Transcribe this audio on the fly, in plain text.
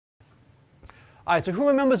All right, so who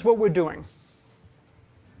remembers what we're doing?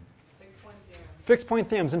 Fixed-point theorem. Fixed-point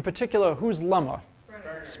theorems. In particular, who's Lemma?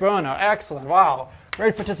 Sperner. Sperner. Excellent. Wow.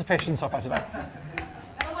 Great participation so far today.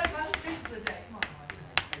 I was like, I'll just fix the day. Come on.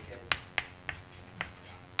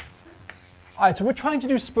 All right, so we're trying to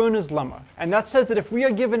do Sperner's lemma. And that says that if we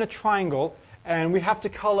are given a triangle and we have to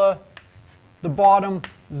color the bottom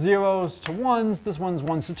 0s to 1s, this one's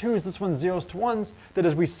 1s to 2s, this one's 0s to 1s, that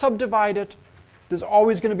as we subdivide it, there's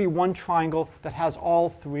always going to be one triangle that has all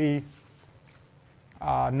three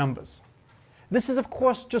numbers. This is, of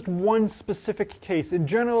course, just one specific case. In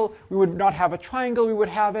general, we would not have a triangle. We would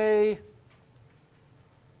have a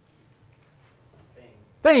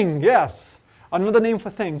thing, yes. Another name for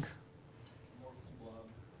thing.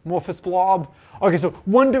 Amorphous blob. OK, so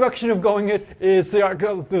one direction of going it is,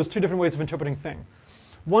 there's two different ways of interpreting thing.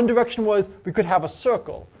 One direction was we could have a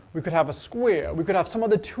circle. We could have a square. We could have some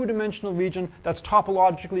other two-dimensional region that's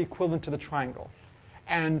topologically equivalent to the triangle.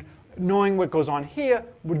 And knowing what goes on here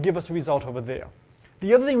would give us a result over there.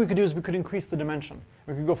 The other thing we could do is we could increase the dimension.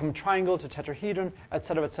 We could go from triangle to tetrahedron, et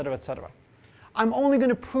cetera, et cetera, et cetera. I'm only going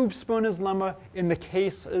to prove Sperner's lemma in the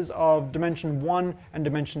cases of dimension 1 and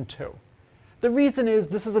dimension 2. The reason is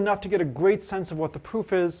this is enough to get a great sense of what the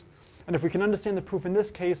proof is. And if we can understand the proof in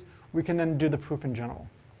this case, we can then do the proof in general.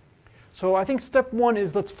 So I think step 1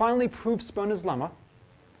 is let's finally prove Sperner's lemma.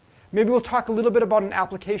 Maybe we'll talk a little bit about an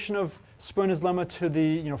application of Sperner's lemma to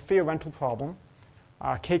the fair rental problem,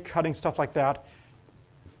 cake cutting, stuff like that.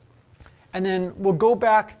 And then we'll go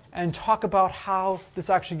back and talk about how this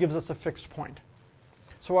actually gives us a fixed point.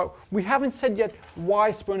 So we haven't said yet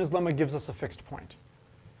why Sperner's lemma gives us a fixed point.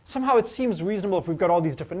 Somehow it seems reasonable if we've got all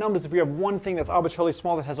these different numbers. If we have one thing that's arbitrarily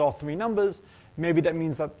small that has all three numbers, maybe that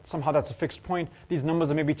means that somehow that's a fixed point. These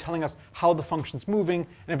numbers are maybe telling us how the function's moving.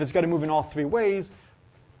 And if it's got to move in all three ways,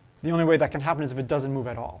 the only way that can happen is if it doesn't move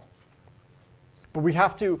at all. But we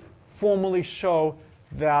have to formally show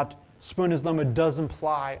that Sperner's lemma does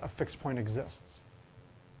imply a fixed point exists.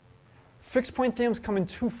 Fixed point theorems come in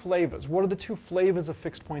two flavors. What are the two flavors of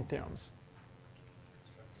fixed point theorems?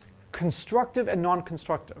 Constructive and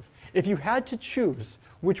non-constructive. If you had to choose,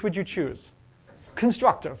 which would you choose?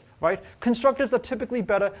 Constructive, right? Constructives are typically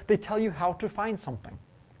better. They tell you how to find something.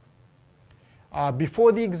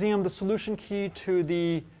 Before the exam, the solution key to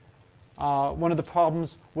the one of the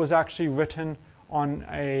problems was actually written on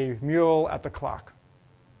a mural at the clock.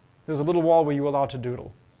 There was a little wall where you were allowed to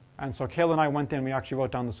doodle. And so Kayla and I went there and we actually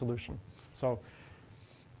wrote down the solution. So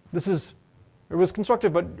it was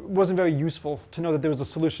constructive, but it wasn't very useful to know that there was a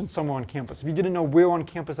solution somewhere on campus. If you didn't know where on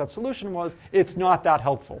campus that solution was, it's not that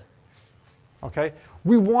helpful. Okay?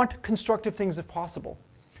 We want constructive things if possible.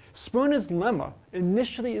 Sperner's lemma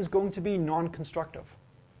initially is going to be non-constructive.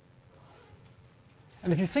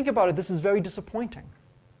 And if you think about it, this is very disappointing.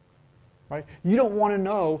 Right? You don't want to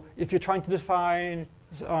know if you're trying to define,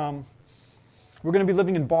 we're going to be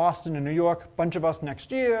living in Boston and New York, a bunch of us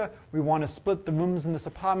next year. We want to split the rooms in this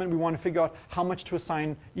apartment. We want to figure out how much to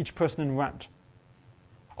assign each person in rent.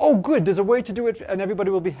 Oh, good, there's a way to do it and everybody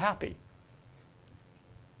will be happy.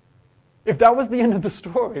 If that was the end of the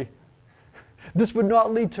story, this would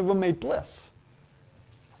not lead to roommate bliss.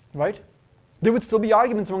 Right? There would still be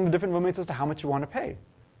arguments among the different roommates as to how much you want to pay.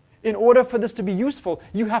 In order for this to be useful,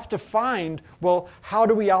 you have to find, well, how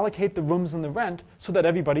do we allocate the rooms and the rent so that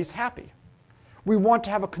everybody's happy? We want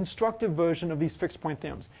to have a constructive version of these fixed point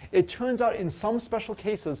theorems. It turns out in some special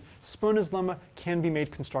cases, Sperner's lemma can be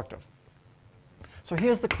made constructive. So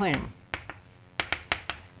here's the claim.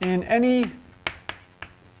 In any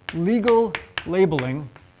legal labeling,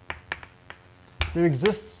 there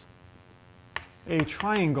exists a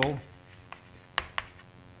triangle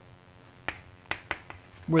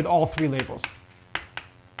with all three labels.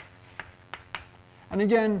 And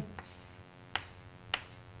again,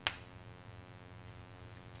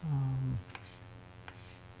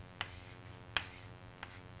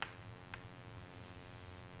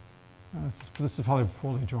 this is probably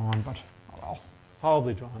poorly drawn, but oh well,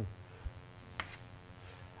 probably drawn.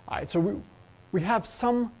 All right, so we have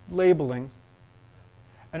some labeling,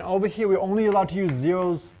 and over here we're only allowed to use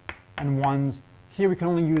zeros and ones. Here we can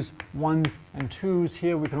only use ones and twos.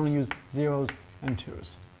 Here we can only use zeros and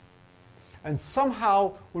twos. And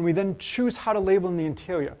somehow, when we then choose how to label in the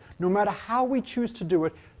interior, no matter how we choose to do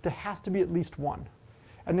it, there has to be at least one.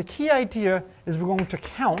 And the key idea is we're going to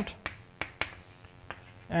count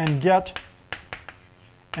and get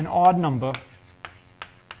an odd number,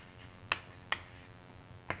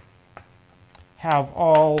 have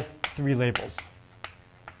all three labels.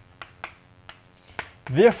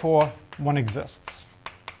 Therefore, one exists.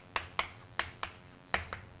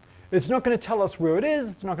 It's not going to tell us where it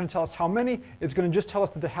is. It's not going to tell us how many. It's going to just tell us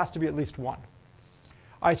that there has to be at least one.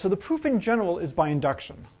 All right, so the proof in general is by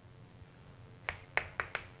induction.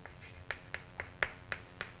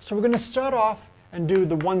 So we're going to start off and do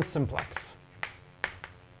the one simplex.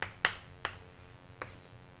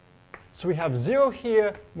 So we have 0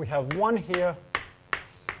 here, we have 1 here.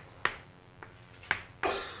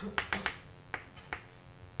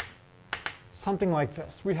 Something like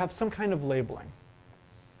this. We have some kind of labeling.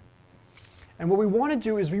 And what we want to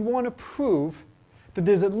do is we want to prove that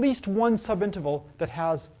there's at least one subinterval that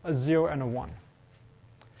has a 0 and a 1.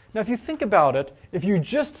 Now if you think about it, if you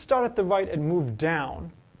just start at the right and move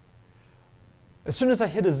down, as soon as I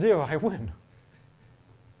hit a 0, I win.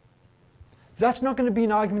 That's not going to be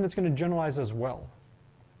an argument that's going to generalize as well.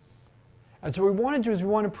 And so what we want to do is we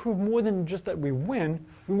want to prove more than just that we win.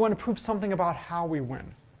 We want to prove something about how we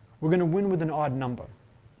win. We're going to win with an odd number.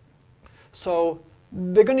 So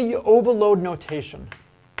they're going to use overload notation.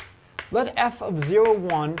 Let f of 0,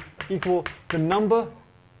 1 equal the number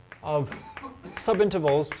of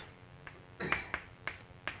subintervals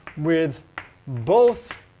with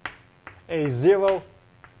both a 0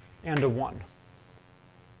 and a 1.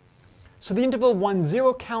 So the interval 1,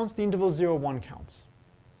 0 counts, the interval 0, 1 counts.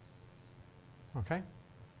 Okay?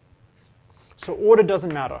 So order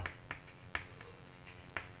doesn't matter.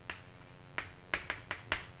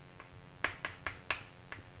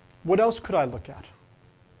 What else could I look at?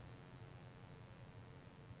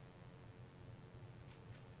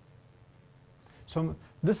 So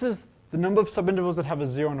this is the number of subintervals that have a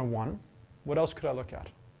 0 and a 1. What else could I look at?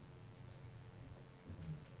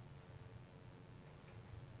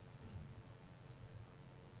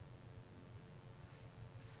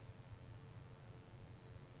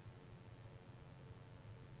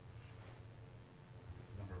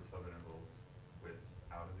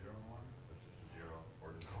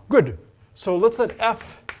 Good. So let's let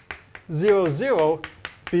f(0, 0)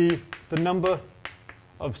 be the number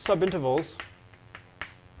of subintervals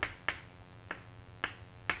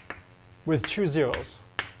with 2 zeros.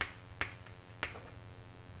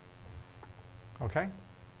 Okay?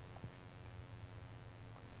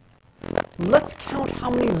 Let's count how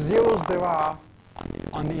many zeros there are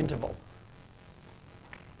on the interval.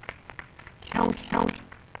 Count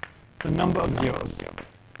the number of zeros.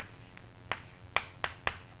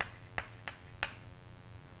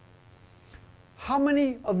 How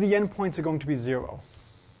many of the endpoints are going to be 0?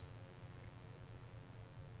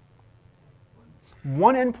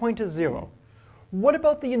 One endpoint is 0. What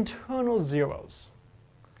about the internal zeros?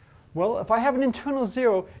 Well, if I have an internal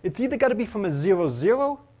 0, it's either got to be from a 0,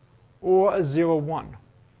 0 or a 0, 1.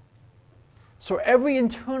 So every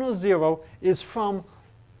internal 0 is from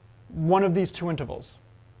one of these two intervals.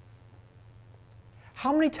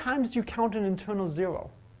 How many times do you count an internal 0?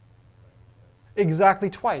 Exactly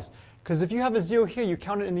twice. Because if you have a 0 here, you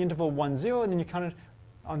count it in the interval 1, 0, and then you count it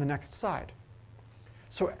on the next side.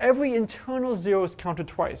 So every internal 0 is counted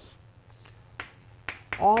twice.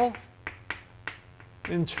 All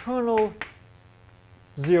internal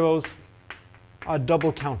zeros are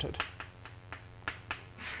double counted.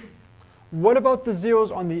 What about the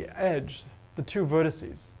zeros on the edge, the two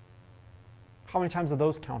vertices? How many times are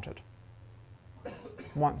those counted?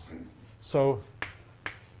 Once. So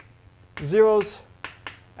zeros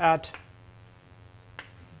at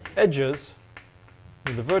edges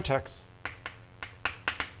with the vertex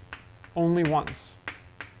only once.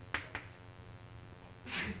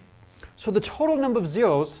 So the total number of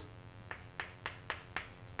zeros,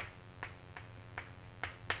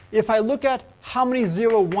 if I look at how many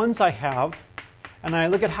 0, 1s I have, and I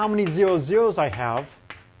look at how many 0, 0s I have,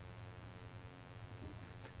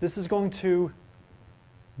 this is going to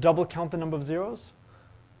double count the number of zeros.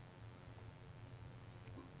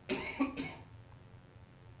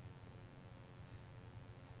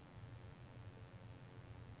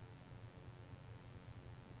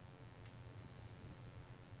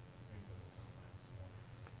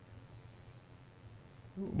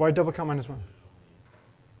 Why double count minus 1?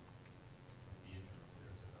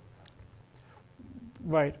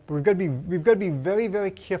 Right, but we've got to be very,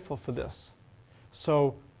 very careful for this.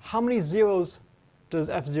 So how many zeros does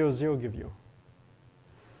f(0, 0) give you?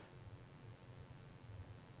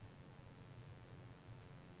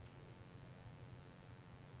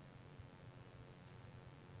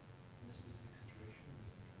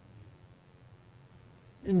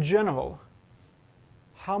 In general,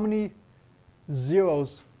 how many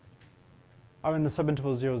zeros are in the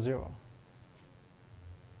subinterval 0, 0?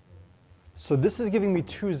 So this is giving me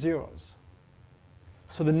 2 zeros.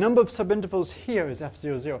 So the number of subintervals here is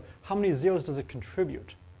f(0, 0). How many zeros does it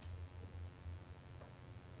contribute?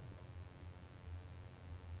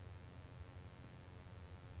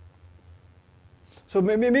 So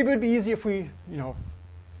maybe it would be easy if we,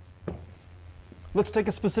 let's take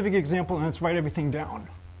a specific example and let's write everything down.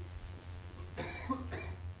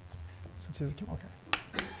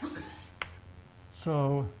 Okay.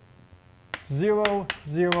 So 0,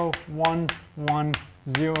 0, 1, 1,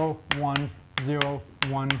 0, 1, 0,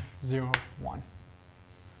 1, 0, 1.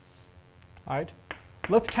 All right.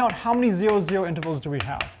 Let's count how many 0, 0 intervals do we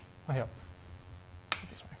have. Oh, here.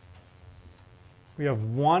 This way. We have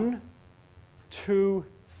 1, 2,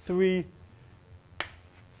 3,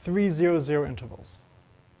 3 0, 0 intervals.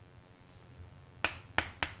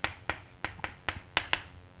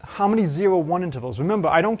 How many 0, 1 intervals? Remember,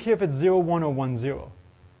 I don't care if it's 0, 1 or 1, 0.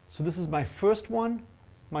 So this is my first one,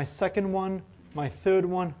 my second one, my third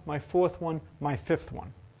one, my fourth one, my fifth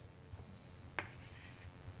one.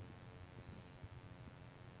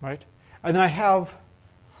 Right? And then I have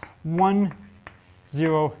 1,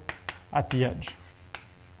 0 at the edge.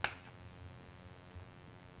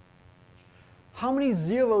 How many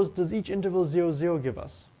zeros does each interval 0, 0 give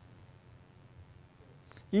us?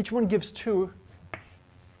 Each one gives 2.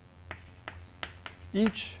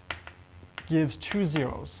 Each gives 2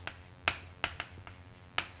 zeros.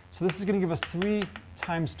 So this is going to give us 3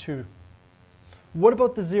 times 2. What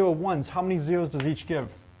about the 0, 1s? How many zeros does each give?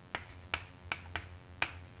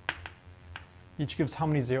 Each gives how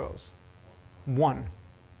many zeros? 1.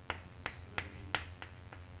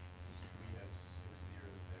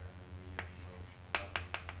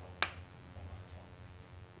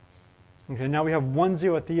 Okay, now we have 1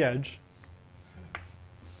 0 at the edge.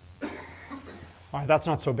 All right, that's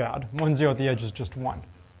not so bad. 1 0 at the edge is just 1.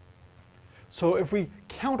 So if we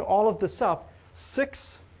count all of this up,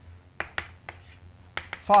 6,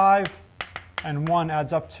 5, and 1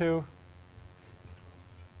 adds up to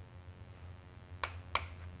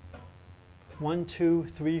 1, 2,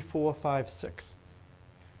 3, 4, 5, 6.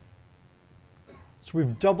 So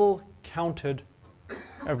we've double counted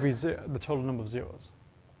the total number of zeros.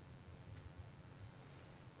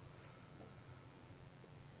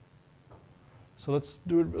 So let's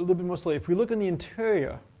do it a little bit more slowly. If we look in the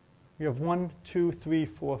interior, we have 1, 2, 3,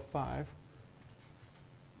 4, 5.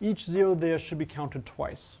 Each 0 there should be counted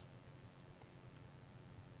twice.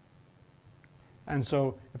 And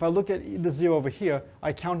so if I look at the 0 over here,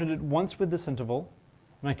 I counted it once with this interval,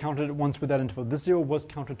 and I counted it once with that interval. This 0 was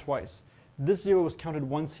counted twice. This 0 was counted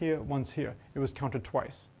once here, once here. It was counted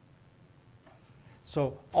twice.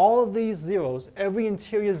 So all of these zeros, every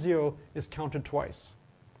interior 0 is counted twice.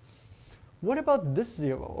 What about this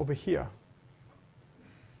 0 over here?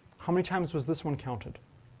 How many times was this one counted?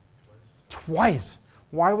 Twice.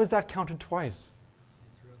 Why was that counted twice?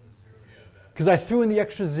 Because I threw in the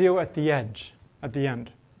extra 0 at the edge, at the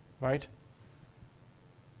end, right?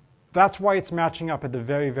 That's why it's matching up at the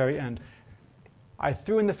very, very end. I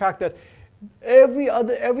threw in the fact that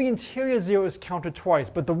every interior 0 is counted twice,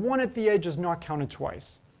 but the one at the edge is not counted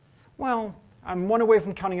twice. Well, I'm 1 away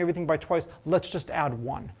from counting everything by twice. Let's just add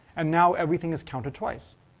 1. And now everything is counted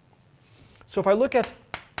twice. So if I look at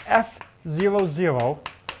f0, 0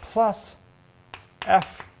 plus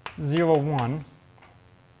f0, 1,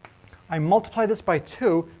 I multiply this by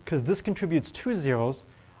 2 because this contributes 2 zeros.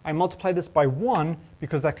 I multiply this by 1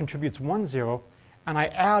 because that contributes 1 0. And I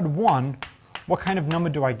add 1. What kind of number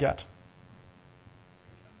do I get?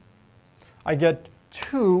 I get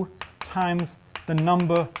 2 times the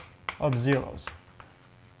number of zeros.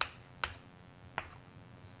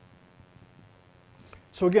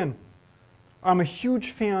 So again, I'm a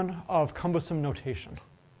huge fan of cumbersome notation.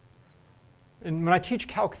 And when I teach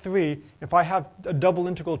Calc 3, if I have a double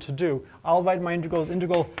integral to do, I'll write my integrals.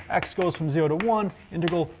 Integral x goes from 0 to 1.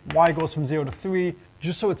 Integral y goes from 0 to 3,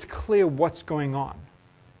 just so it's clear what's going on.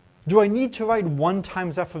 Do I need to write 1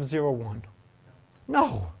 times f of 0, 1?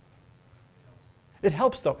 No. It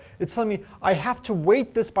helps, though. It's telling me I have to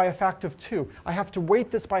weight this by a factor of 2. I have to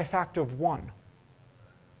weight this by a factor of 1.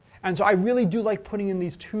 And so I really do like putting in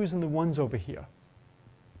these 2's and the 1's over here.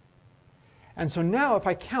 And so now if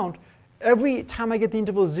I count, every time I get the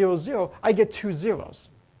interval 0, 0, I get 2 zeros.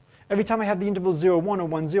 Every time I have the interval 0, 1 or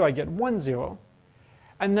 1, 0, I get 1 0.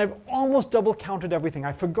 And I've almost double counted everything.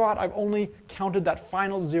 I forgot I've only counted that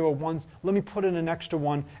final 0 once. Let me put in an extra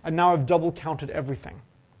 1, and now I've double counted everything.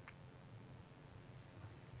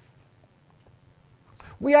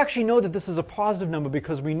 We actually know that this is a positive number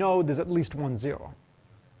because we know there's at least 1 0.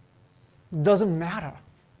 Doesn't matter.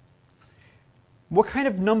 What kind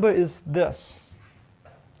of number is this?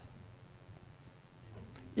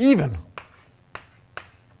 Even.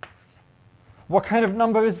 What kind of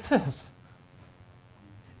number is this?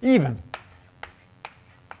 Even.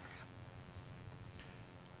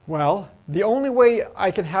 Well, the only way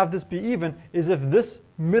I can have this be even is if this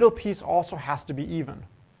middle piece also has to be even.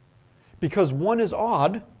 Because 1 is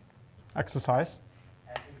odd, exercise,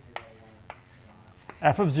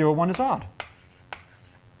 f of 0, 1 is odd.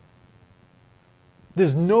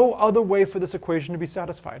 There's no other way for this equation to be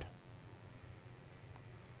satisfied.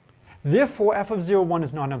 Therefore, f of 0, 1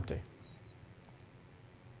 is non-empty.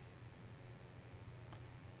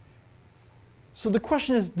 So the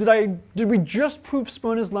question is, did we just prove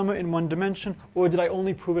Sperner's lemma in one dimension, or did I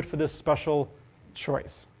only prove it for this special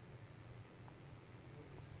choice?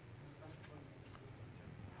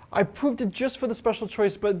 I proved it just for the special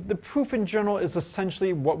choice, but the proof in general is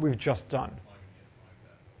essentially what we've just done.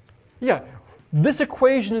 Yeah, this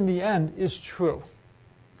equation in the end is true.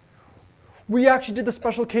 We actually did the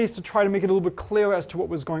special case to try to make it a little bit clearer as to what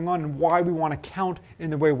was going on and why we want to count in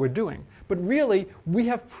the way we're doing. But really, we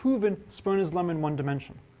have proven Sperner's lemma in one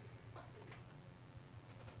dimension.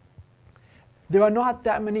 There are not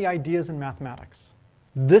that many ideas in mathematics.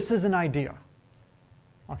 This is an idea.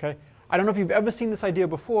 Okay? I don't know if you've ever seen this idea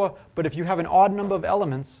before, but if you have an odd number of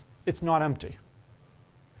elements, it's not empty.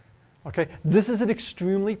 Okay? This is an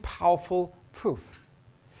extremely powerful proof.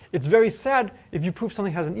 It's very sad if you prove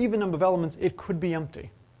something has an even number of elements, it could be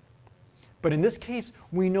empty. But in this case,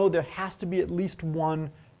 we know there has to be at least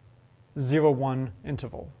one 0, 1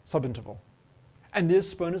 interval, subinterval. And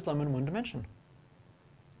there's Sperner's lemma in one dimension.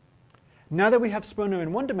 Now that we have Sperner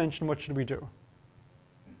in one dimension, what should we do?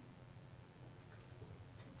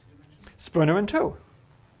 Sperner in 2,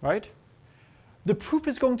 right? The proof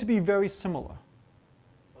is going to be very similar.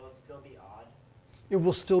 Will it still be odd? It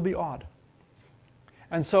will still be odd.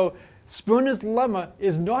 And so Sperner's lemma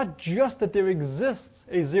is not just that there exists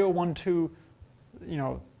a 0, 1, 2,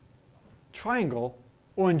 triangle,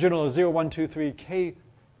 or in general a 0, 1, 2, 3 k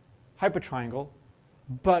hypertriangle,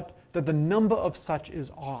 but that the number of such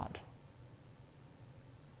is odd.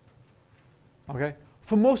 Okay?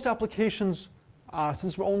 For most applications,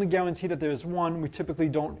 since we're only guaranteed that there is one, we typically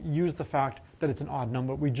don't use the fact that it's an odd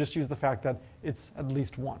number. We just use the fact that it's at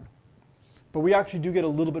least one. But we actually do get a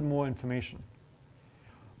little bit more information.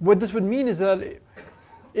 What this would mean is that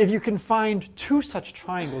if you can find 2 such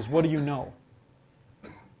triangles, what do you know?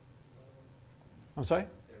 I'm sorry?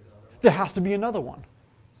 There has to be another one.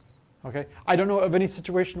 Okay? I don't know of any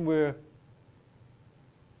situation where...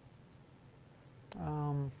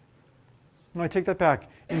 no, I take that back.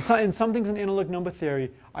 In some things in analytic number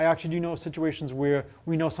theory, I actually do know situations where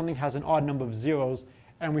we know something has an odd number of zeros,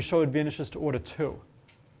 and we show it vanishes to order 2.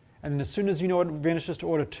 And then as soon as you know it vanishes to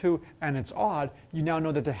order 2 and it's odd, you now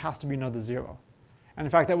know that there has to be another 0. And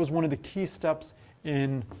in fact, that was one of the key steps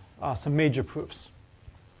in some major proofs.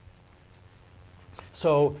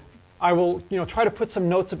 So I will try to put some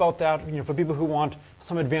notes about that for people who want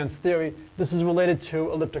some advanced theory. This is related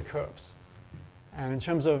to elliptic curves. And in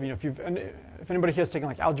terms of, if anybody here has taken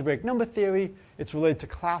like algebraic number theory, it's related to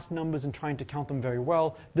class numbers and trying to count them very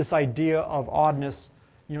well. This idea of oddness,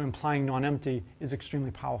 implying non-empty, is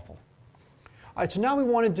extremely powerful. All right, so now we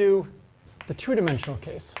want to do the 2-dimensional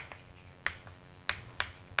case.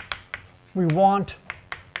 We want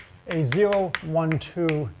a 0, 1,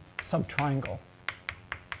 2 subtriangle.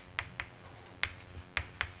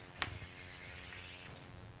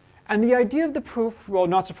 And the idea of the proof, well,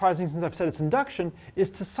 not surprising since I've said it's induction, is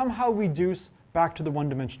to somehow reduce back to the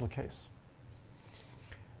one-dimensional case.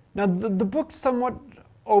 Now, the book somewhat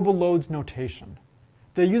overloads notation.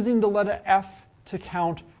 They're using the letter F to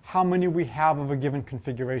count how many we have of a given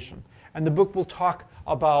configuration. And the book will talk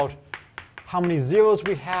about how many zeros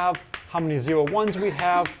we have, how many 0, 1s we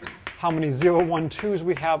have, how many 0, 1, 2s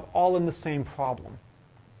we have, all in the same problem.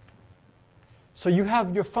 So you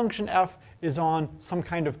have your function f is on some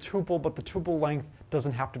kind of tuple, but the tuple length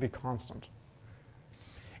doesn't have to be constant.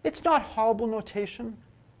 It's not horrible notation.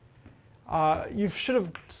 You should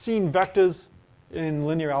have seen vectors in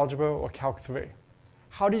linear algebra or Calc 3.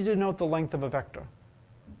 How do you denote the length of a vector?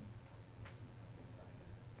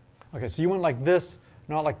 Okay, so you went like this,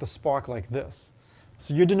 not like the spark like this.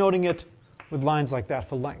 So you're denoting it with lines like that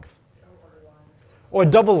for length. Or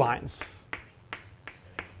double lines.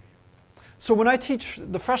 So when I teach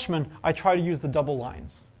the freshmen, I try to use the double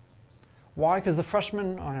lines. Why? Because the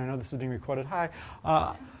freshmen, oh, I know this is being recorded, hi.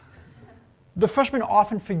 The freshmen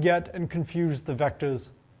often forget and confuse the vectors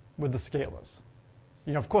with the scalars.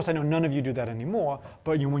 Of course, I know none of you do that anymore,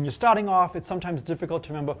 but when you're starting off, it's sometimes difficult to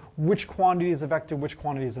remember which quantity is a vector, which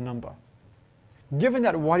quantity is a number. Given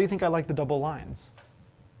that, why do you think I like the double lines?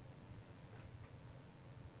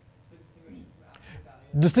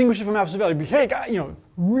 Distinguish it from absolute value. Hey,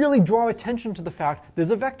 really draw attention to the fact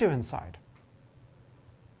there's a vector inside.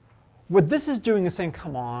 what this is doing is saying,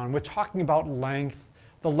 come on, we're talking about length,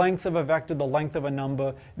 the length of a vector, the length of a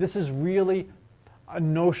number. This is really a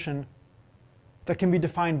notion that can be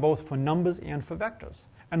defined both for numbers and for vectors.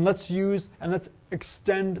 And let's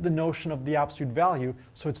extend the notion of the absolute value,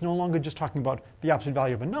 so it's no longer just talking about the absolute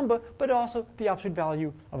value of a number, but also the absolute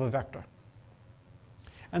value of a vector.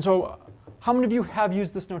 And so how many of you have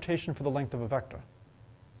used this notation for the length of a vector?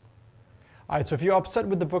 All right, so if you're upset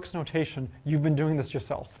with the book's notation, you've been doing this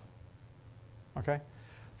yourself. Okay?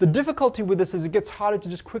 The difficulty with this is it gets harder to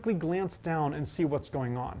just quickly glance down and see what's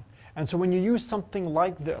going on. And so when you use something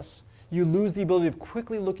like this, you lose the ability of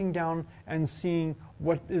quickly looking down and seeing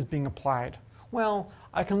what is being applied. Well,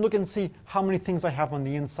 I can look and see how many things I have on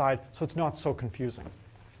the inside, so it's not so confusing.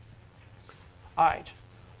 All right,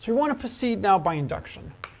 so we want to proceed now by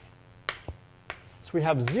induction. So we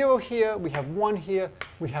have 0 here, we have 1 here,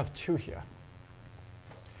 we have 2 here.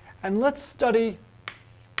 And let's study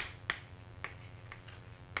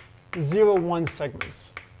 0, 1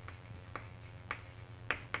 segments.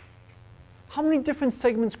 How many different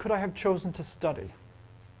segments could I have chosen to study?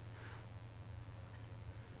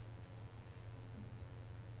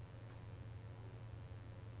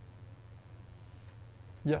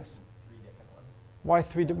 Yes. 3 different ones. Why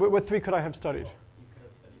 3? What 3 could I have studied? You could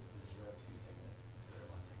have studied the 0, 2 segment, the 0,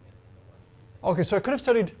 1 segment, and the 1, 2 segment. Okay, so I could have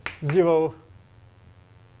studied 0.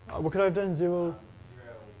 What could I have done? 0,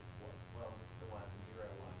 0, well, the 1, 0,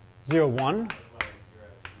 1. 0, 1. As well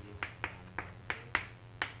as 0, 2.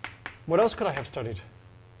 What else could I have studied?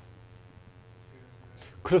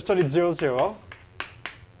 Could have studied 0, 0,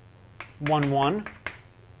 1, 1,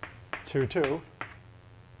 2, 2.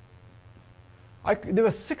 There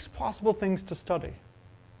are 6 possible things to study.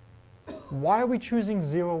 Why are we choosing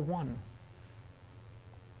 0, 1?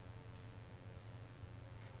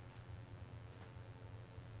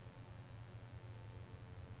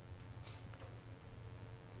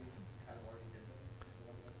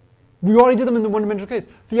 We already did them in the one-dimensional case.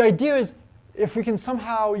 The idea is, if we can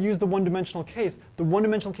somehow use the one-dimensional case, the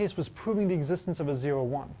one-dimensional case was proving the existence of a 0,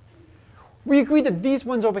 1. We agree that these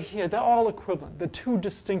ones over here, they're all equivalent. They're 2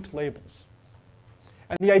 distinct labels.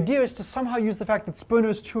 And the idea is to somehow use the fact that Sperner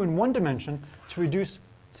is true in one dimension to reduce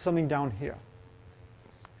to something down here.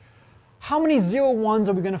 How many 0, 1s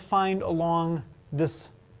are we going to find along this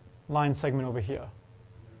line segment over here?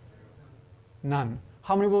 None.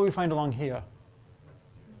 How many will we find along here?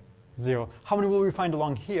 0. How many will we find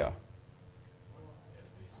along here?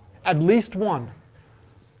 At least 1.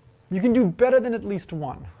 You can do better than at least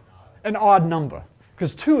 1. An odd number.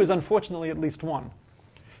 Because 2 is unfortunately at least 1.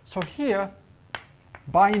 So here,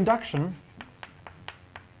 by induction,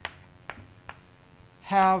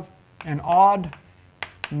 have an odd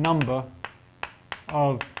number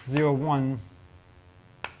of 0, 1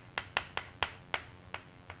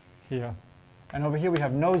 here. And over here we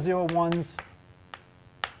have no 0, 1s.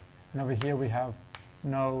 And over here we have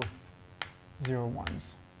no 0,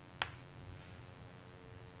 1s.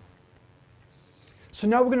 So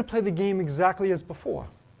now we're going to play the game exactly as before.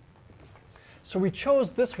 So we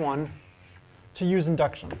chose this one to use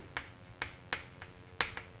induction.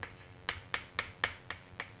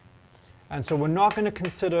 And so we're not going to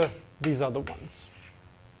consider these other ones.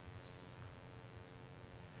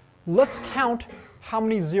 Let's count how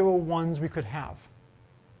many 0, 1s we could have.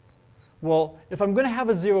 Well, if I'm going to have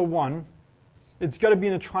a 0, 1, it's got to be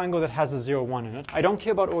in a triangle that has a 0, 1 in it. I don't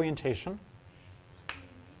care about orientation.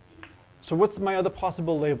 So what's my other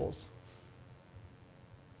possible labels?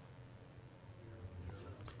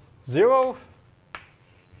 0.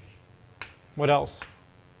 What else?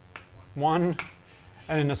 1.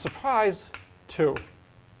 And in a surprise, 2.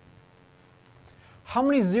 How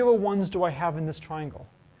many 0, 1s do I have in this triangle?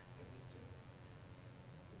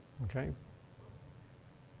 Okay.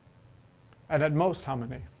 And at most, how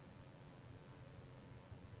many?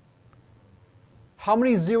 How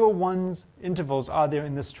many 0, 1s intervals are there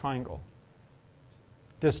in this triangle?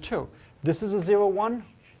 There's 2. This is a 0, 1.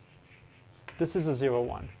 This is a 0,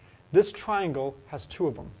 1. This triangle has 2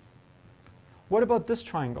 of them. What about this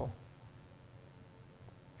triangle?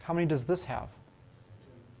 How many does this have?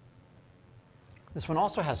 This one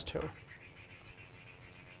also has 2.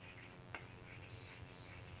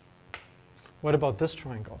 What about this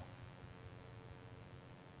triangle?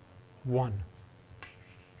 1.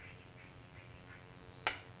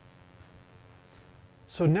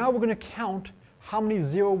 So now we're going to count how many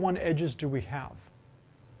 0, 1 edges do we have.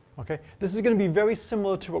 Okay? This is going to be very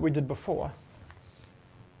similar to what we did before.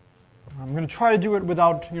 I'm going to try to do it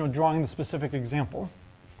without drawing the specific example.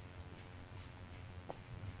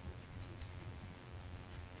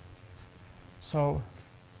 So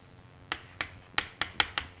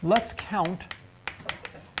let's count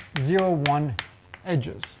 0, 1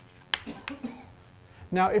 edges.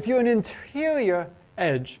 Now, if you're an interior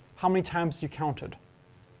edge, how many times have you counted?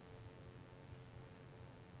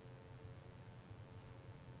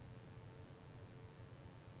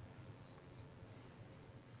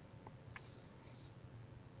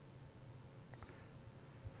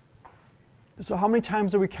 So how many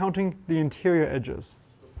times are we counting the interior edges?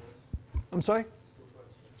 I'm sorry?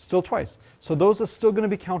 Still twice. So those are still going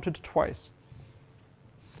to be counted twice.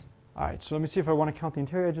 All right, so let me see if I want to count the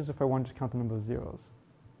interior edges, if I want to just count the number of zeros.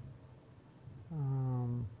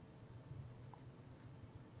 All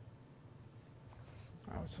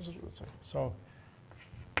right, so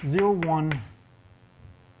 0, 1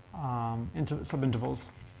 subintervals.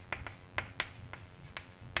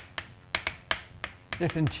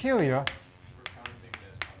 If interior,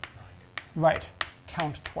 right,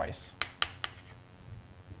 count twice.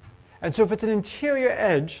 And so if it's an interior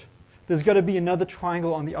edge, there's got to be another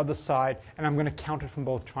triangle on the other side, and I'm going to count it from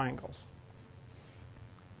both triangles.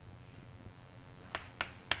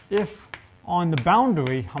 If on the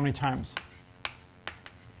boundary, how many times?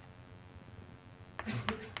 How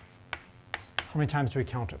many times do we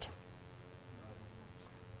count it?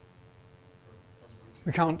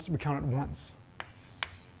 We count it once,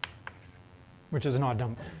 which is an odd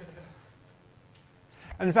number.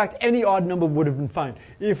 And in fact, any odd number would have been fine.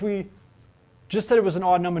 If we just said it was an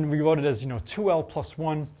odd number and we wrote it as 2L plus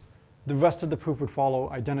 1, the rest of the proof would follow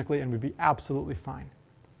identically and we'd be absolutely fine.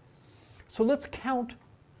 So let's count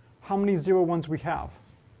how many 0, 1s we have.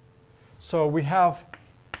 So we have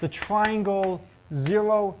the triangle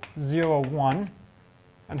 0, 0, 1.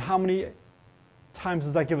 And how many times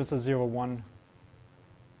does that give us a 0, 1?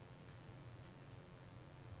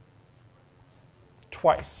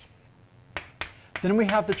 Twice. Then we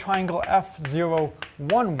have the triangle F0,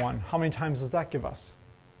 1, 1. How many times does that give us?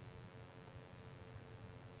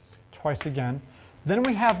 Twice again. Then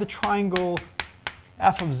we have the triangle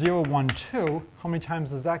F of 0, 1, 2. How many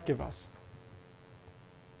times does that give us?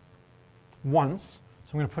 Once.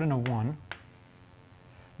 So I'm going to put in a 1.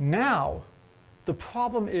 Now, the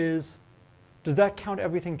problem is, does that count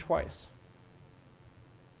everything twice?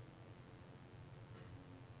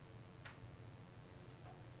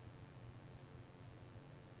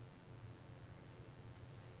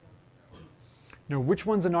 No, which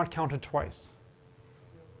ones are not counted twice?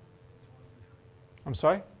 I'm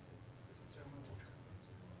sorry?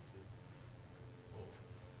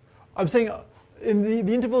 I'm saying in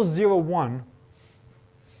the interval 0, 1,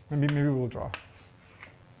 maybe we'll draw.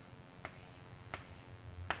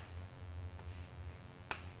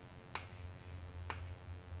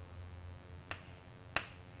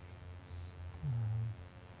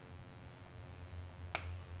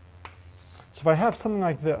 So if I have something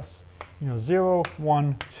like this, 0,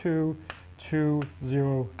 1, 2, 2,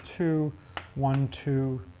 0, 2, 1,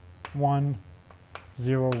 2, 1,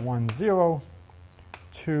 0, 1, 0,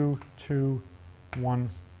 2, 2, 1.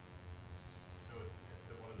 So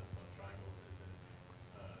if one of the subtriangles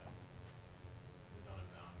is on a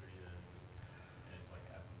boundary, then and it's like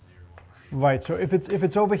F of 0, 1, 2. Right, so if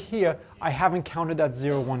it's over here, I haven't counted that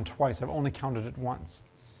 0, 1 twice. I've only counted it once.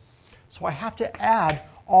 So I have to add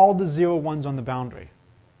all the 0, 1s on the boundary,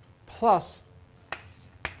 plus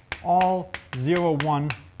all 0, 1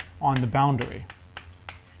 on the boundary.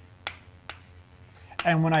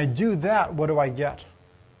 And when I do that, what do I get?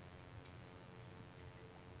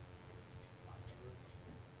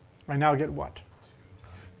 I now get what?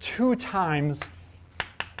 2 times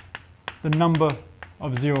the number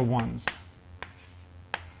of 0, 1s.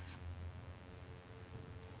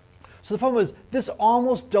 So the problem is, this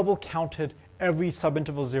almost double counted every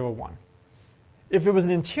subinterval 0, 1. If it was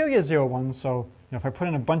an interior 0, 1, so if I put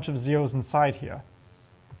in a bunch of zeros inside here,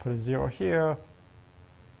 I put a 0 here,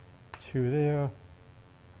 2 there,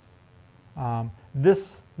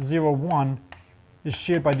 this 0, 1 is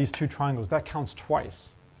shared by these two triangles. That counts twice.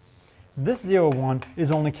 This 0, 1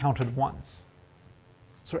 is only counted once.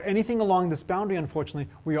 So anything along this boundary,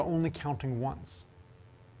 unfortunately, we are only counting once.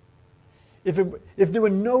 If there were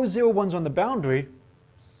no 0, 1s on the boundary,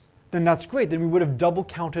 then that's great. Then we would have double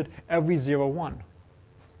counted every 0, 1.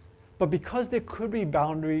 But because there could be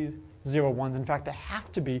boundary 0, 1s, in fact, there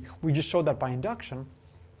have to be, we just showed that by induction,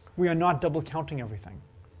 we are not double counting everything.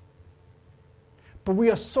 But we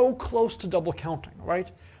are so close to double counting, right?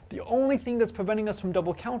 The only thing that's preventing us from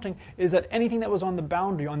double counting is that anything that was on the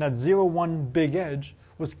boundary, on that 0, 1 big edge,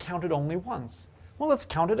 was counted only once. Well, let's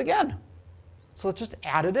count it again. So let's just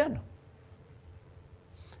add it in.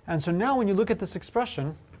 And so now when you look at this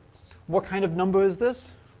expression, what kind of number is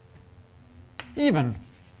this? Even.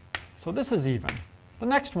 So this is even. The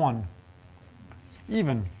next one,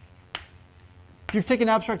 even. If you've taken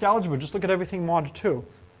abstract algebra, just look at everything mod 2.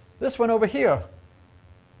 This one over here,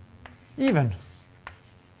 even.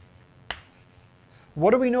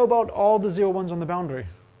 What do we know about all the 0, 1s on the boundary?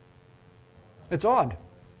 It's odd.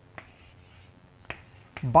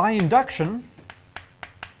 By induction,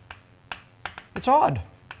 it's odd.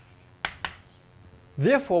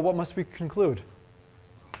 Therefore, what must we conclude?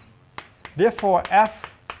 Therefore,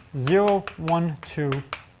 F0, 1, 2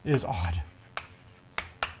 is odd.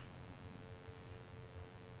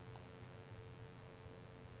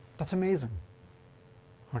 That's amazing.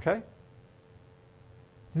 Okay?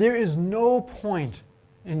 There is no point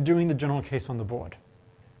in doing the general case on the board.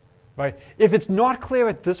 Right? If it's not clear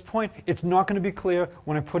at this point, it's not going to be clear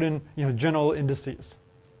when I put in general indices.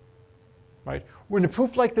 Right? In a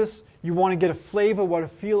proof like this, you want to get a flavor, a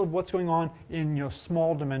feel of what's going on in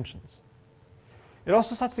small dimensions. It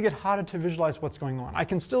also starts to get harder to visualize what's going on. I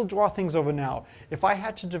can still draw things over now. If I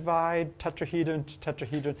had to divide tetrahedron to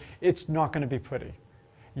tetrahedron, it's not going to be pretty.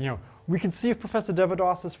 We can see if Professor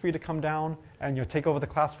Devados is free to come down and take over the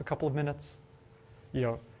class for a couple of minutes.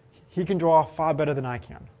 He can draw far better than I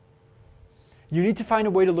can. You need to find a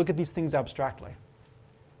way to look at these things abstractly.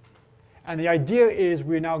 And the idea is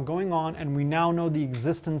we're now going on and we now know the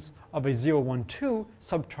existence of a 0, 1, 2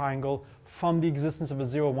 subtriangle from the existence of a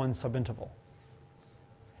 0, 1 subinterval.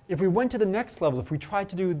 If we went to the next level, if we tried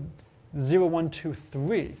to do 0, 1, 2,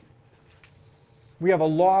 3, we have a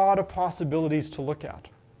lot of possibilities to look at.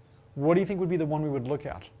 What do you think would be the one we would look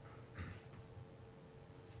at?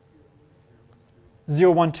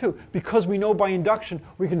 0, 1, 2. Because we know by induction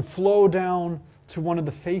we can flow down to one of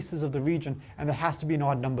the faces of the region, and there has to be an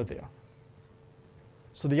odd number there.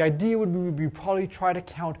 So the idea would be probably try to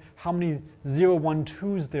count how many 0, 1,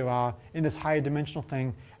 2s there are in this higher dimensional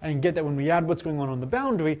thing, and get that when we add what's going on the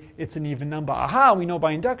boundary, it's an even number. Aha, we know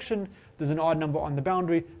by induction there's an odd number on the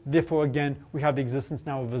boundary. Therefore, again, we have the existence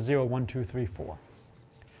now of a 0, 1, 2, 3, 4.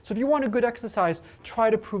 So if you want a good exercise, try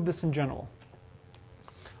to prove this in general.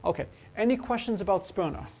 Okay, any questions about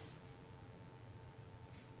Sperner?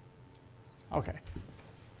 Okay.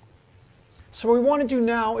 So what we want to do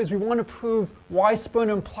now is we want to prove why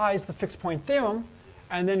Sperner implies the fixed point theorem,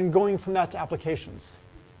 and then going from that to applications.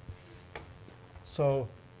 So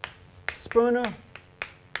Sperner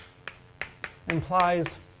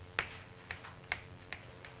implies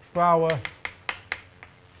Brouwer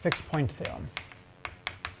fixed point theorem.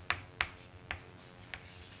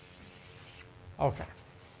 Okay.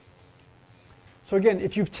 So again,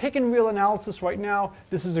 if you've taken real analysis right now,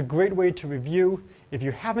 this is a great way to review. If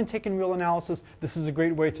you haven't taken real analysis, this is a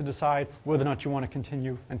great way to decide whether or not you want to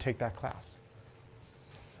continue and take that class.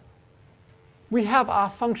 We have our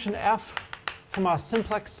function f from our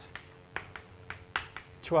simplex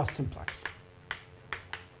to our simplex.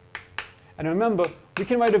 And remember, we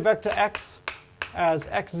can write a vector x as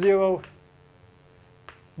x0,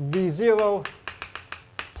 v0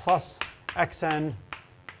 plus xn,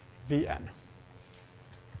 vn.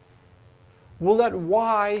 We'll let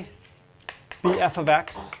y be f of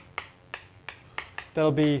x.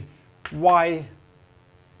 That'll be y0,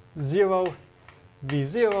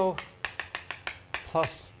 v0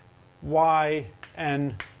 plus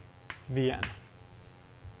yn, vn.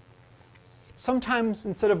 Sometimes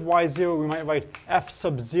instead of y0, we might write f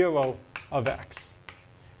sub 0 of x.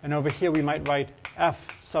 And over here, we might write f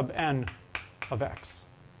sub n of x.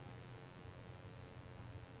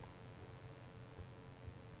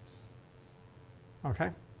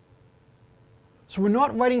 Okay? So we're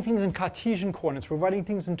not writing things in Cartesian coordinates. We're writing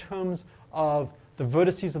things in terms of the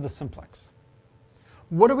vertices of the simplex.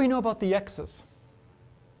 What do we know about the x's?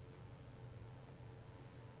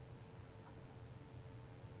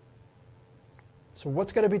 So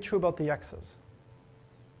what's got to be true about the x's?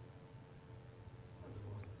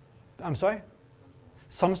 I'm sorry?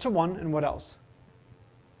 Sums to 1, and what else?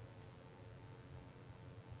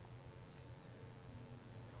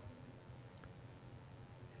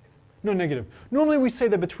 No, negative. Normally we say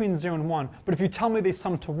they're between 0 and 1, but if you tell me they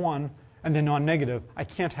sum to 1 and they're non-negative, I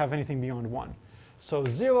can't have anything beyond 1. So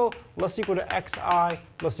 0 less equal to xi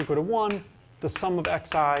less equal to 1, the sum of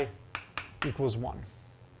xi equals 1.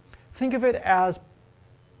 Think of it as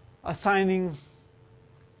assigning,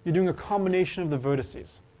 you're doing a combination of the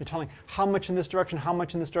vertices. You're telling how much in this direction, how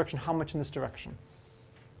much in this direction, how much in this direction.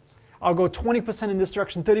 I'll go 20% in this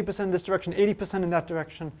direction, 30% in this direction, 80% in that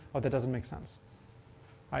direction. Oh, that doesn't make sense.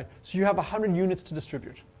 Right? So you have 100 units to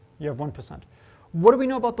distribute. You have 1%. What do we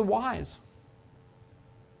know about the y's?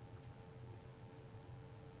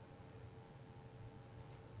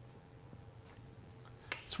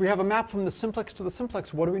 So we have a map from the simplex to the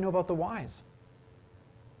simplex. What do we know about the y's?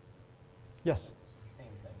 Yes? Same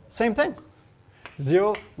thing. Same thing.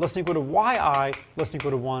 0 less than or equal to yi less than or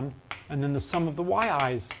equal to 1, and then the sum of the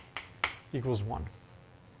yi's equals 1.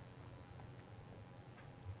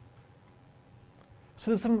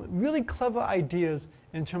 So there's some really clever ideas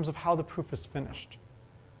in terms of how the proof is finished.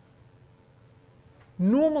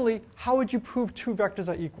 Normally, how would you prove two vectors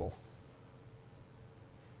are equal?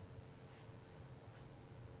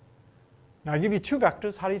 Now I give you two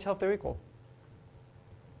vectors. How do you tell if they're equal?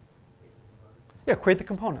 Yeah, equate the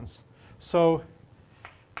components. So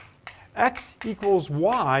x equals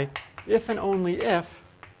y if and only if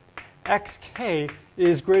xk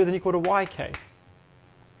is greater than or equal to yk.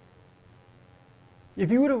 If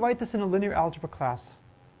you were to write this in a linear algebra class,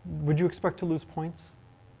 would you expect to lose points?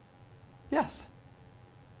 Yes.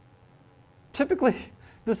 Typically,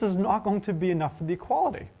 this is not going to be enough for the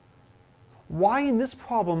equality. Why in this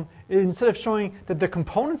problem, instead of showing that the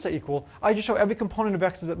components are equal, I just show every component of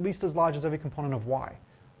x is at least as large as every component of y.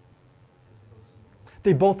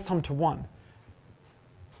 They both sum to 1.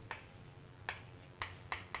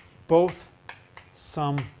 Both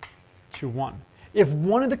sum to 1. If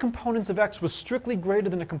one of the components of x was strictly greater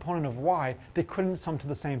than a component of y, they couldn't sum to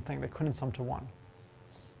the same thing. They couldn't sum to 1.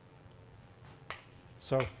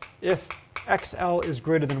 So if xl is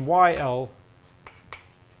greater than yl,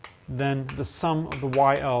 then the sum of the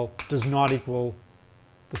yl does not equal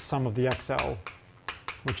the sum of the xl,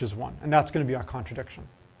 which is 1. And that's going to be our contradiction.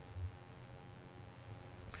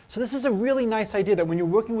 So this is a really nice idea that when you're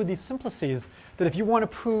working with these simplices, that if you want to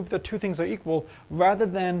prove that two things are equal, rather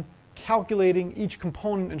than calculating each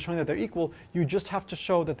component and showing that they're equal, you just have to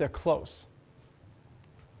show that they're close.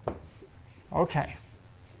 Okay.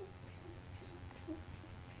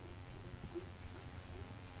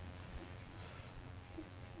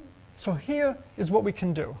 So here is what we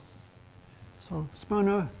can do. So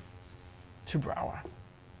Sperner to Brouwer.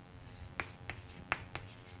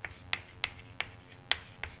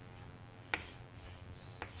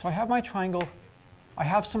 So I have my triangle. I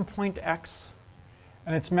have some point x,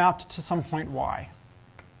 and it's mapped to some point y.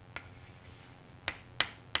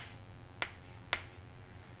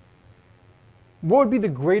 What would be the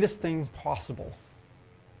greatest thing possible?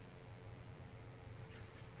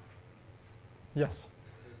 Yes?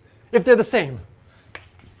 If they're the same.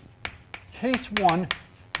 Case 1,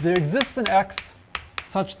 there exists an x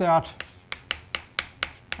such that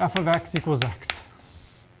f of x equals x.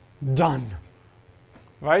 Done.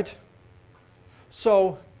 Right?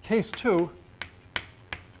 So case 2,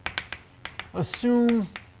 assume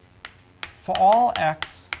for all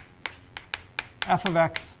x, f of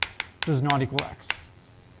x does not equal x.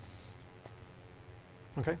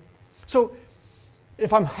 Okay? So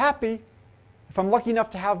if I'm happy, if I'm lucky enough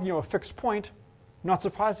to have a fixed point, not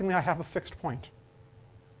surprisingly, I have a fixed point.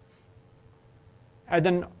 And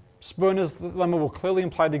then Sperner's lemma will clearly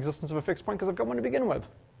imply the existence of a fixed point because I've got one to begin with.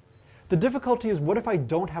 The difficulty is, what if I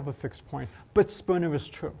don't have a fixed point, but Sperner is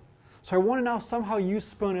true? So I want to now somehow use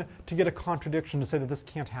Sperner to get a contradiction to say that this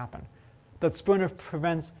can't happen, that Sperner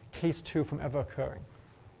prevents case 2 from ever occurring.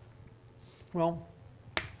 Well,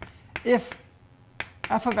 if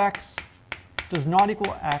f of x does not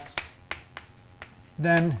equal x,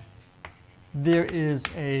 then there is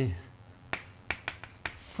a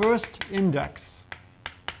first index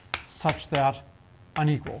such that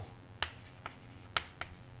unequal.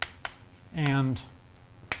 And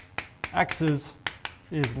x's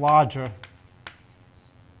is larger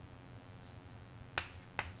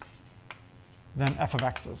than f of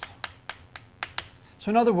x's. So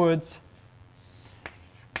in other words,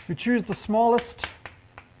 we choose the smallest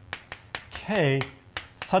k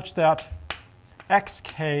such that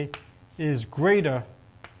xk is greater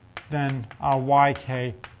than our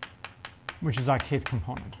yk, which is our kth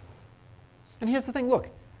component. And here's the thing, look,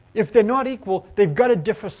 if they're not equal, they've got to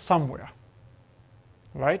differ somewhere,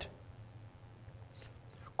 right?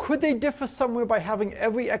 Could they differ somewhere by having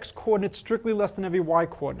every x coordinate strictly less than every y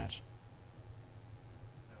coordinate?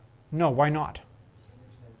 No, why not?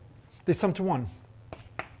 They sum to 1.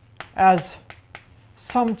 As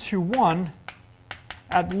sum to 1,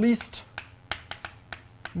 at least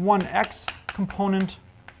one x component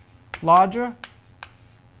larger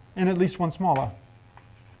and at least one smaller.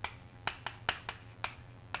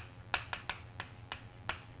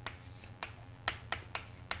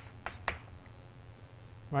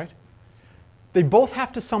 Right? They both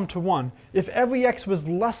have to sum to 1. If every x was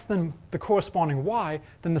less than the corresponding y,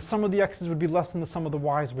 then the sum of the x's would be less than the sum of the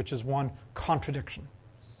y's, which is one contradiction.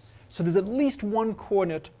 So there's at least one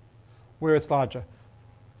coordinate where it's larger.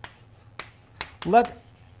 Let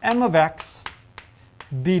m of x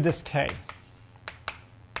be this k.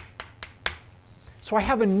 So So I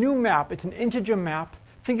have a new map. It's an integer map.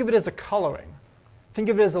 Think of it as a coloring. Think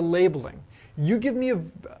of it as a labeling. You give me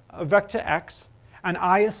a vector x, and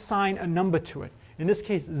I assign a number to it. In this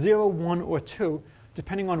case, 0, 1, or 2,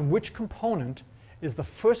 depending on which component is the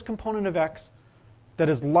first component of x that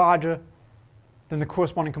is larger than the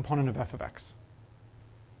corresponding component of f of x.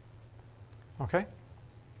 Okay?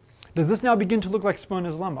 Does this now begin to look like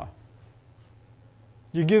Sperner's lemma?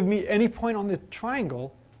 You give me any point on the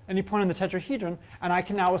triangle, any point on the tetrahedron, and I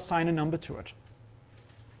can now assign a number to it.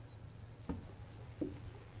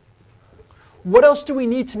 What else do we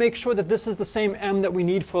need to make sure that this is the same m that we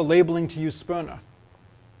need for labeling to use Sperner?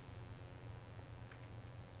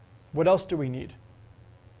 What else do we need?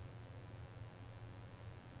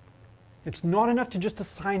 It's not enough to just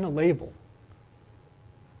assign a label.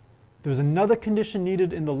 There's another condition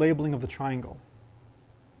needed in the labeling of the triangle.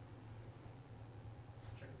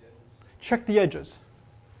 Check the edges.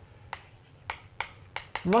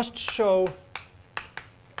 Must show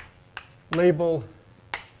label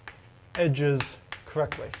edges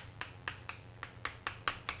correctly.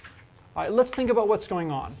 All right, let's think about what's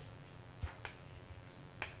going on.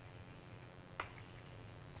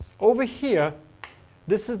 Over here,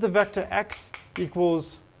 this is the vector x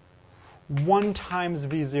equals 1 times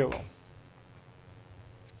v0.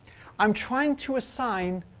 I'm trying to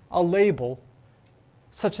assign a label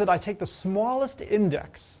such that I take the smallest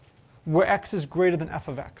index where x is greater than f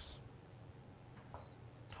of x.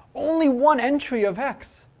 Only one entry of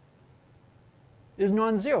x is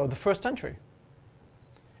non-zero, the first entry.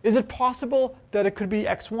 Is it possible that it could be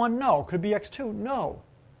x1? No. Could it be x2? No.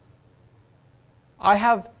 I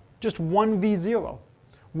have just one v0.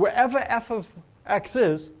 Wherever f of x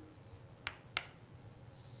is,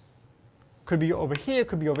 could be over here,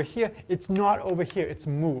 could be over here. It's not over here. It's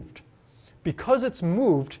moved. Because it's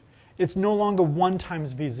moved, it's no longer 1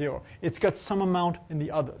 times v0. It's got some amount in the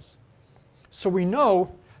others. So we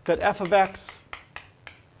know that f of x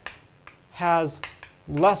has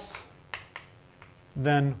less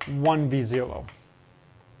than 1 v0.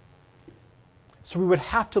 So we would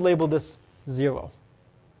have to label this 0.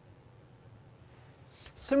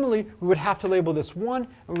 Similarly, we would have to label this 1, and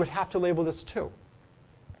we would have to label this 2.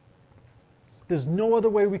 There's no other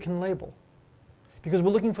way we can label, because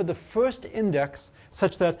we're looking for the first index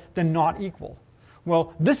such that they're not equal.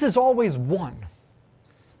 Well, this is always 1.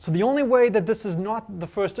 So the only way that this is not the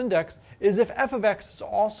first index is if f of x is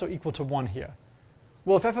also equal to 1 here.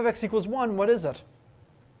 Well, if f of x equals 1, what is it?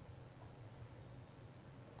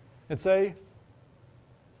 It's a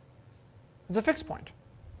fixed point.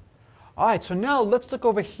 All right, so now let's look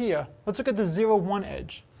over here. Let's look at the 0, 1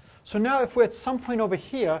 edge. So now if we're at some point over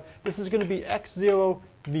here, this is going to be x0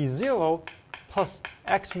 v0 plus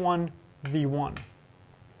x1 v1.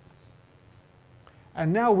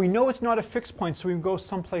 And now we know it's not a fixed point, so we can go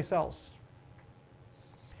someplace else.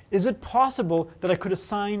 Is it possible that I could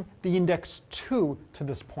assign the index 2 to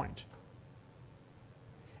this point?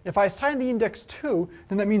 If I assign the index 2,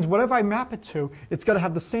 then that means whatever I map it to, it's got to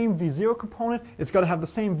have the same v0 component, it's got to have the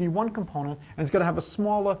same v1 component, and it's got to have a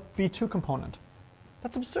smaller v2 component.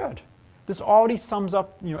 That's absurd. This already sums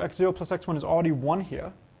up, x0 plus x1 is already 1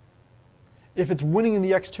 here. If it's winning in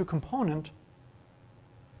the x2 component,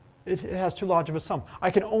 it has too large of a sum.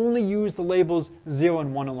 I can only use the labels 0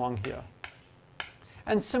 and 1 along here.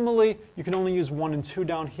 And similarly, you can only use 1 and 2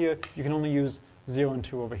 down here. You can only use 0 and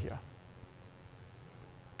 2 over here.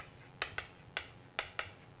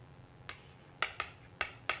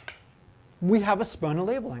 We have a Sperner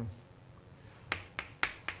labeling.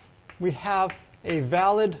 We have a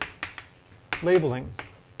valid labeling.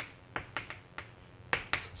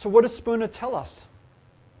 So what does Sperner tell us?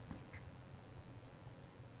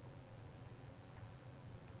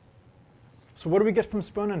 So what do we get from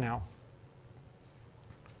Sperner now?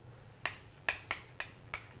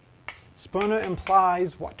 Sperner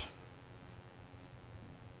implies what?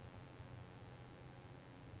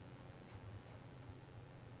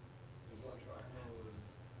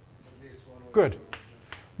 Good.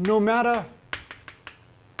 No matter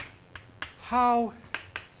how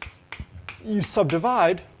you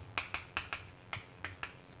subdivide,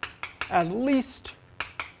 at least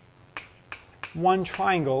one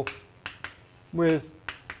triangle with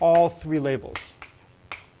all 3 labels.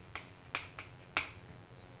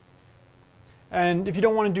 And if you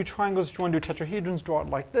don't want to do triangles, if you want to do tetrahedrons, draw it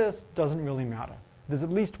like this. Doesn't really matter. There's at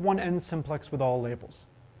least one n simplex with all labels.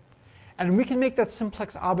 And we can make that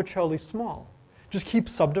simplex arbitrarily small. Just keep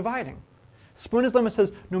subdividing. Sperner's lemma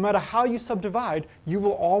says no matter how you subdivide, you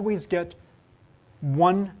will always get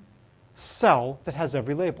one cell that has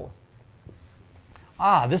every label.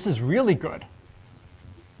 Ah, this is really good.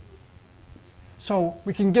 So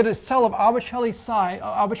we can get a cell of arbitrarily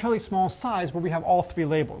small size where we have all three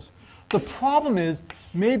labels. The problem is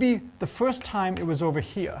maybe the first time it was over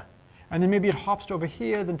here, and then maybe it hops to over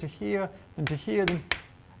here, then to here, then to here,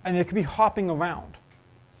 and it could be hopping around.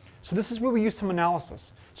 So this is where we use some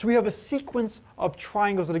analysis. So we have a sequence of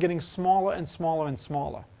triangles that are getting smaller and smaller and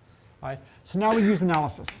smaller. Right? So now we use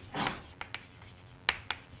analysis.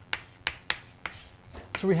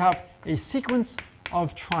 So we have a sequence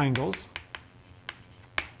of triangles.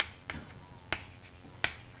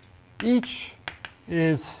 Each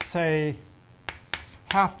is, say,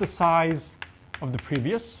 half the size of the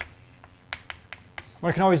previous. What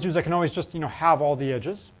I can always do is I can always just have all the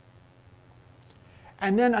edges.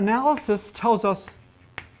 And then analysis tells us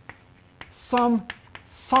some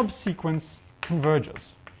subsequence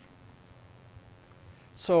converges.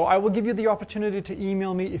 So I will give you the opportunity to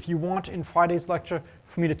email me if you want in Friday's lecture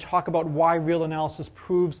for me to talk about why real analysis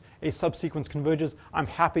proves a subsequence converges. I'm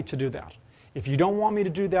happy to do that. If you don't want me to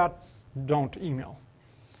do that, don't email.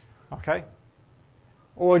 Okay?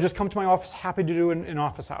 Or just come to my office, happy to do it in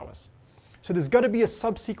office hours. So there's got to be a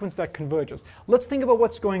subsequence that converges. Let's think about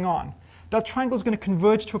what's going on. That triangle is going to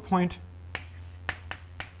converge to a point,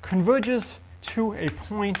 converges to a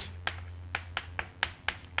point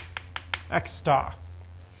x star.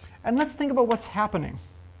 And let's think about what's happening.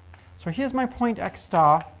 So here's my point x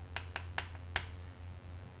star.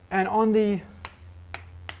 And on the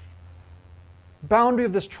boundary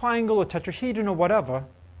of this triangle or tetrahedron or whatever,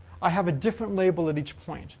 I have a different label at each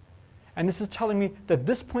point. And this is telling me that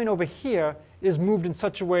this point over here is moved in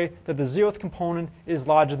such a way that the 0th component is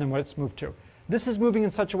larger than what it's moved to. This is moving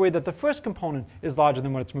in such a way that the first component is larger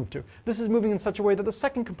than what it's moved to. This is moving in such a way that the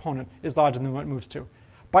second component is larger than what it moves to.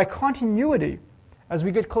 By continuity, as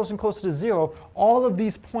we get closer and closer to 0, all of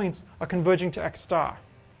these points are converging to x star.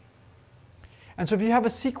 And so if you have a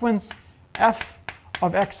sequence f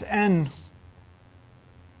of xn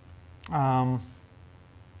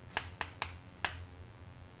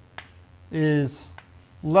is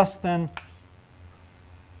less than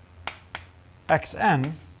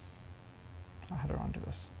xn, how do I do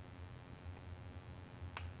this?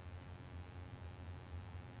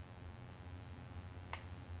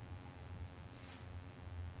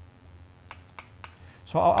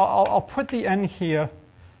 So I'll put the n here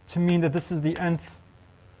to mean that this is the nth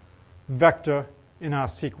vector in our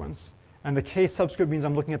sequence. And the k subscript means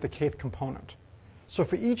I'm looking at the kth component. So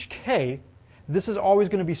for each k, this is always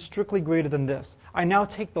going to be strictly greater than this. I now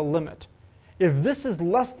take the limit. If this is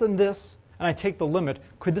less than this, and I take the limit,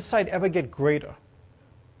 could this side ever get greater?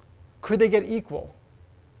 Could they get equal?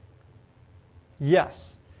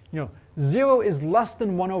 Yes. 0 is less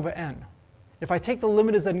than 1 over n. If I take the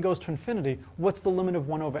limit as n goes to infinity, what's the limit of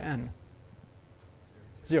 1 over n?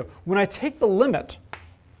 0. When I take the limit,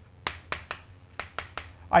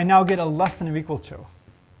 I now get a less than or equal to.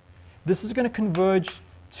 This is going to converge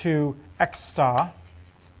to x star,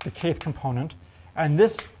 the kth component, and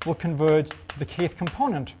this will converge to the kth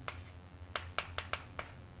component.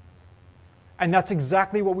 And that's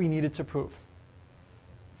exactly what we needed to prove.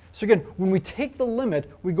 So again, when we take the limit,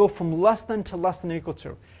 we go from less than to less than or equal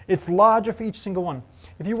to. It's larger for each single one.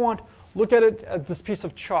 If you want, look at it at this piece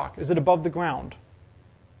of chalk. Is it above the ground?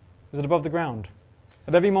 Is it above the ground?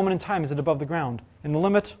 At every moment in time, is it above the ground? In the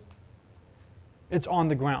limit, it's on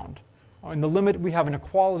the ground. In the limit, we have an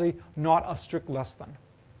equality, not a strict less than.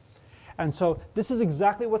 And so this is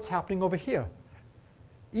exactly what's happening over here.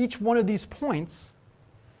 Each one of these points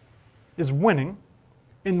is winning.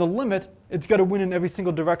 In the limit, it's got to win in every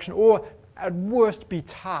single direction, or at worst be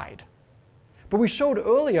tied. But we showed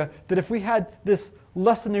earlier that if we had this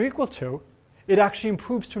less than or equal to, it actually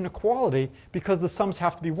improves to an equality because the sums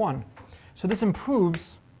have to be 1. So this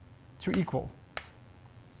improves to equal.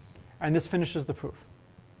 And this finishes the proof.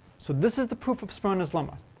 So this is the proof of Sperner's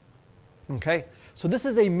lemma. Okay? So this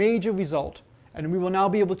is a major result. And we will now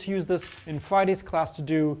be able to use this in Friday's class to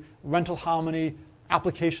do rental harmony,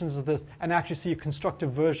 applications of this, and actually see a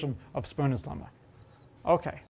constructive version of Sperner's lemma. Okay.